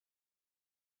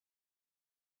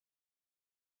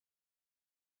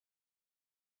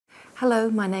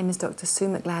Hello, my name is Dr. Sue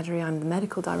McGladdery. I'm the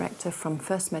Medical Director from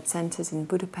First Med Centres in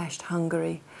Budapest,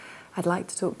 Hungary. I'd like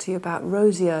to talk to you about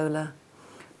roseola.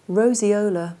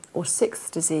 Roseola, or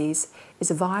sixth disease, is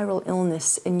a viral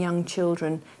illness in young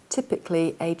children,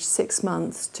 typically aged 6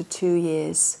 months to 2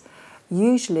 years.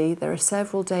 Usually there are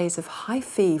several days of high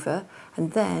fever,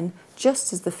 and then,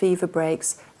 just as the fever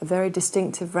breaks, a very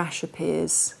distinctive rash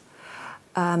appears.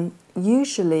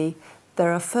 Usually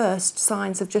there are first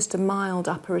signs of just a mild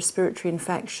upper respiratory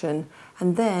infection,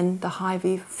 and then the high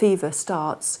fever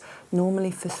starts,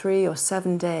 normally for 3 or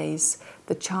 7 days.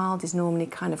 The child is normally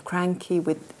kind of cranky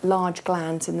with large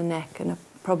glands in the neck and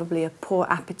probably a poor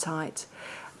appetite.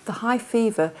 The high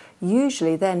fever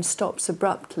usually then stops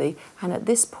abruptly, and at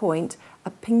this point a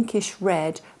pinkish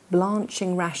red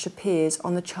blanching rash appears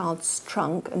on the child's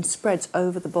trunk and spreads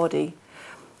over the body.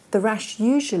 The rash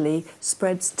usually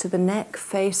spreads to the neck,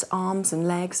 face, arms and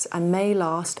legs and may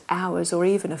last hours or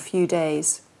even a few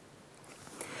days.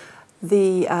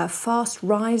 The fast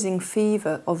rising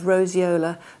fever of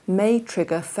roseola may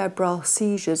trigger febrile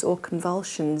seizures or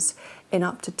convulsions in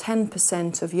up to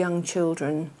 10% of young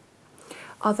children.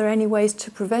 Are there any ways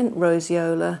to prevent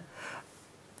roseola?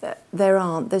 There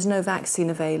aren't. There's no vaccine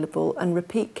available, and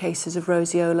repeat cases of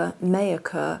roseola may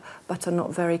occur but are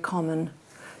not very common.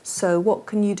 So what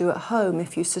can you do at home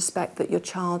if you suspect that your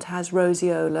child has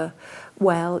roseola?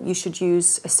 Well, you should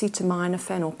use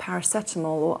acetaminophen or paracetamol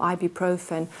or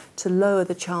ibuprofen to lower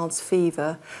the child's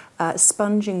fever.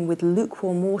 Sponging with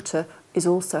lukewarm water is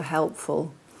also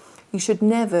helpful. You should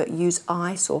never use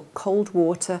ice or cold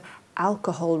water,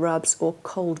 alcohol rubs or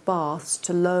cold baths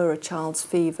to lower a child's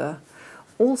fever.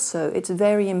 Also, it's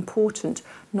very important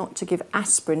not to give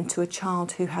aspirin to a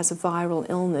child who has a viral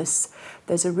illness.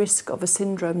 There's a risk of a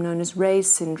syndrome known as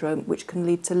Ray's syndrome, which can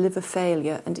lead to liver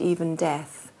failure and even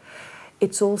death.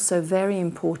 It's also very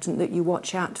important that you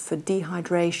watch out for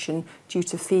dehydration due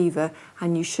to fever,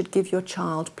 and you should give your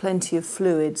child plenty of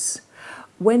fluids.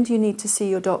 When do you need to see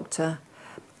your doctor?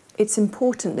 It's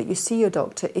important that you see your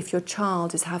doctor if your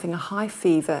child is having a high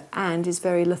fever and is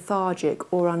very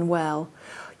lethargic or unwell.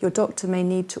 Your doctor may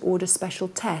need to order special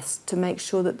tests to make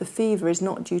sure that the fever is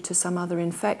not due to some other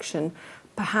infection,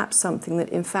 perhaps something that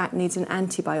in fact needs an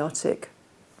antibiotic.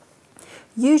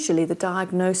 Usually the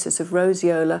diagnosis of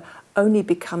roseola only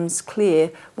becomes clear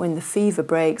when the fever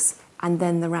breaks and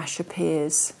then the rash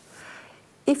appears.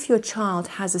 If your child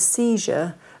has a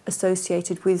seizure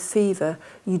associated with fever,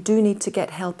 you do need to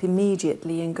get help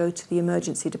immediately and go to the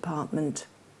emergency department.